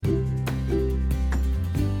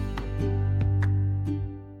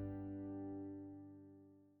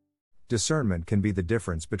Discernment can be the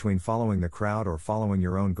difference between following the crowd or following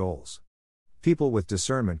your own goals. People with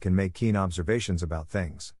discernment can make keen observations about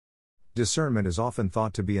things. Discernment is often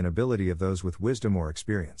thought to be an ability of those with wisdom or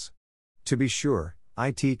experience. To be sure,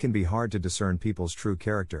 it can be hard to discern people's true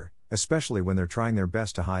character, especially when they're trying their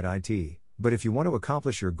best to hide it, but if you want to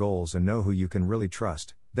accomplish your goals and know who you can really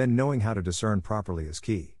trust, then knowing how to discern properly is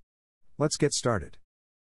key. Let's get started.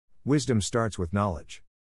 Wisdom starts with knowledge.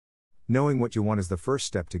 Knowing what you want is the first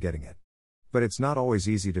step to getting it. But it's not always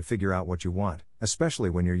easy to figure out what you want, especially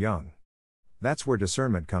when you're young. That's where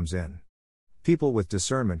discernment comes in. People with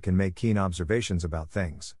discernment can make keen observations about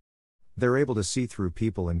things. They're able to see through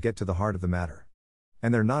people and get to the heart of the matter.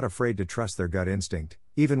 And they're not afraid to trust their gut instinct,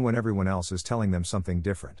 even when everyone else is telling them something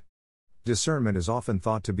different. Discernment is often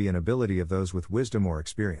thought to be an ability of those with wisdom or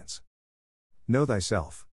experience. Know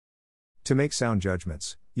thyself. To make sound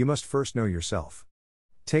judgments, you must first know yourself.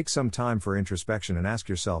 Take some time for introspection and ask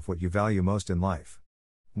yourself what you value most in life.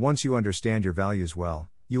 Once you understand your values well,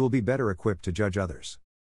 you will be better equipped to judge others.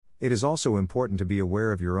 It is also important to be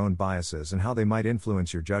aware of your own biases and how they might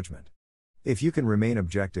influence your judgment. If you can remain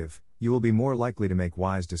objective, you will be more likely to make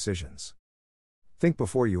wise decisions. Think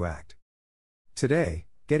before you act. Today,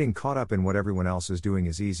 getting caught up in what everyone else is doing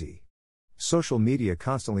is easy. Social media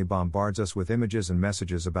constantly bombards us with images and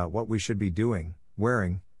messages about what we should be doing,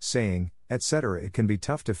 wearing, saying, etc. It can be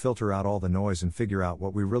tough to filter out all the noise and figure out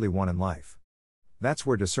what we really want in life. That's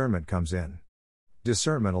where discernment comes in.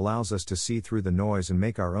 Discernment allows us to see through the noise and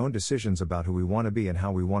make our own decisions about who we want to be and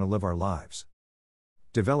how we want to live our lives.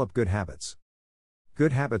 Develop good habits.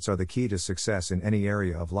 Good habits are the key to success in any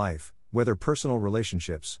area of life, whether personal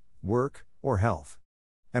relationships, work, or health.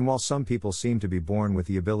 And while some people seem to be born with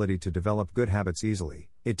the ability to develop good habits easily,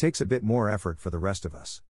 it takes a bit more effort for the rest of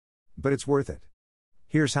us. But it's worth it.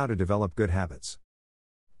 Here's how to develop good habits.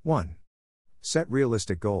 1. Set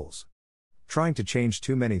realistic goals. Trying to change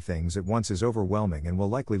too many things at once is overwhelming and will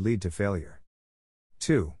likely lead to failure.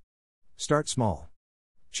 2. Start small.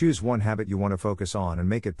 Choose one habit you want to focus on and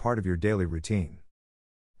make it part of your daily routine.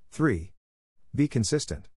 3. Be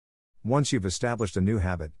consistent. Once you've established a new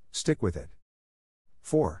habit, stick with it.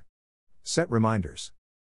 4. Set reminders.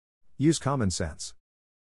 Use common sense.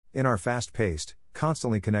 In our fast-paced,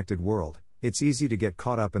 constantly connected world, it's easy to get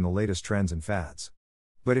caught up in the latest trends and fads.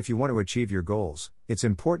 But if you want to achieve your goals, it's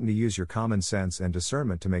important to use your common sense and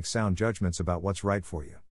discernment to make sound judgments about what's right for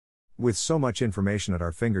you. With so much information at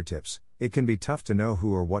our fingertips, it can be tough to know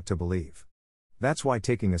who or what to believe. That's why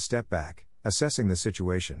taking a step back, assessing the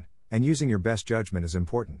situation, and using your best judgment is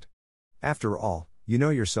important. After all, you know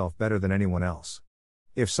yourself better than anyone else.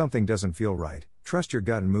 If something doesn't feel right, trust your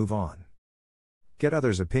gut and move on. Get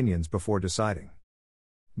others' opinions before deciding.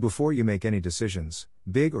 Before you make any decisions,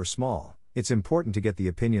 big or small, it's important to get the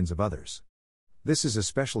opinions of others. This is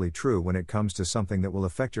especially true when it comes to something that will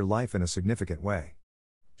affect your life in a significant way.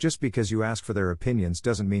 Just because you ask for their opinions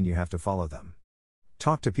doesn't mean you have to follow them.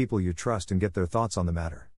 Talk to people you trust and get their thoughts on the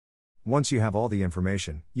matter. Once you have all the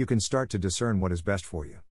information, you can start to discern what is best for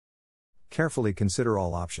you. Carefully consider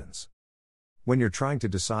all options. When you're trying to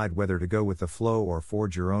decide whether to go with the flow or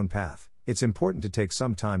forge your own path, it's important to take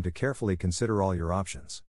some time to carefully consider all your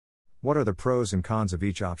options. What are the pros and cons of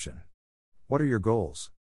each option? What are your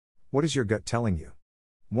goals? What is your gut telling you?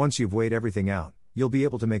 Once you've weighed everything out, you'll be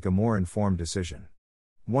able to make a more informed decision.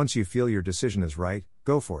 Once you feel your decision is right,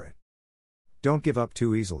 go for it. Don't give up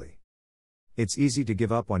too easily. It's easy to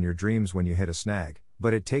give up on your dreams when you hit a snag,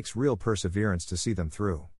 but it takes real perseverance to see them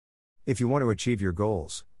through. If you want to achieve your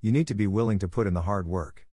goals, you need to be willing to put in the hard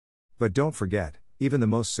work. But don't forget, even the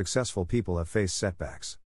most successful people have faced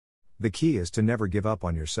setbacks. The key is to never give up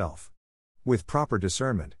on yourself. With proper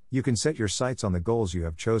discernment, you can set your sights on the goals you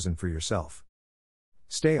have chosen for yourself.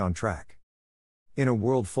 Stay on track. In a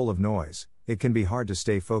world full of noise, it can be hard to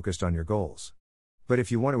stay focused on your goals. But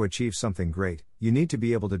if you want to achieve something great, you need to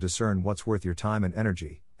be able to discern what's worth your time and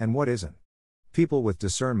energy, and what isn't. People with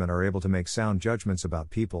discernment are able to make sound judgments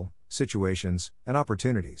about people, situations, and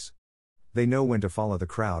opportunities. They know when to follow the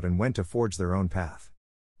crowd and when to forge their own path.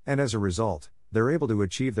 And as a result, they're able to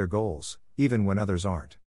achieve their goals, even when others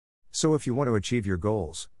aren't. So if you want to achieve your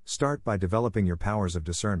goals, start by developing your powers of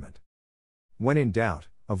discernment. When in doubt,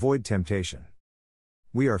 avoid temptation.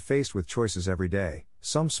 We are faced with choices every day,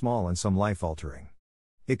 some small and some life-altering.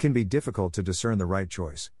 It can be difficult to discern the right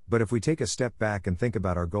choice, but if we take a step back and think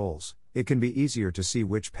about our goals, it can be easier to see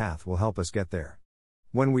which path will help us get there.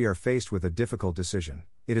 When we are faced with a difficult decision,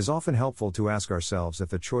 it is often helpful to ask ourselves if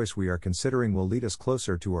the choice we are considering will lead us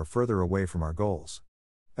closer to or further away from our goals.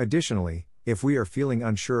 Additionally, if we are feeling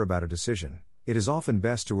unsure about a decision, it is often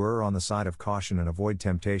best to err on the side of caution and avoid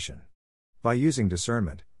temptation. By using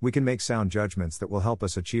discernment, we can make sound judgments that will help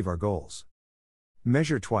us achieve our goals.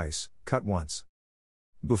 Measure twice, cut once.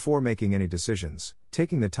 Before making any decisions,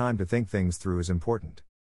 taking the time to think things through is important.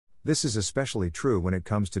 This is especially true when it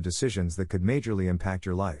comes to decisions that could majorly impact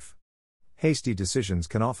your life. Hasty decisions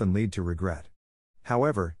can often lead to regret.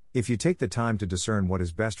 However, if you take the time to discern what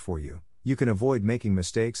is best for you, you can avoid making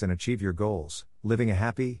mistakes and achieve your goals, living a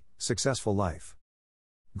happy, successful life.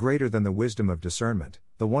 Greater than the wisdom of discernment,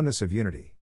 the oneness of unity.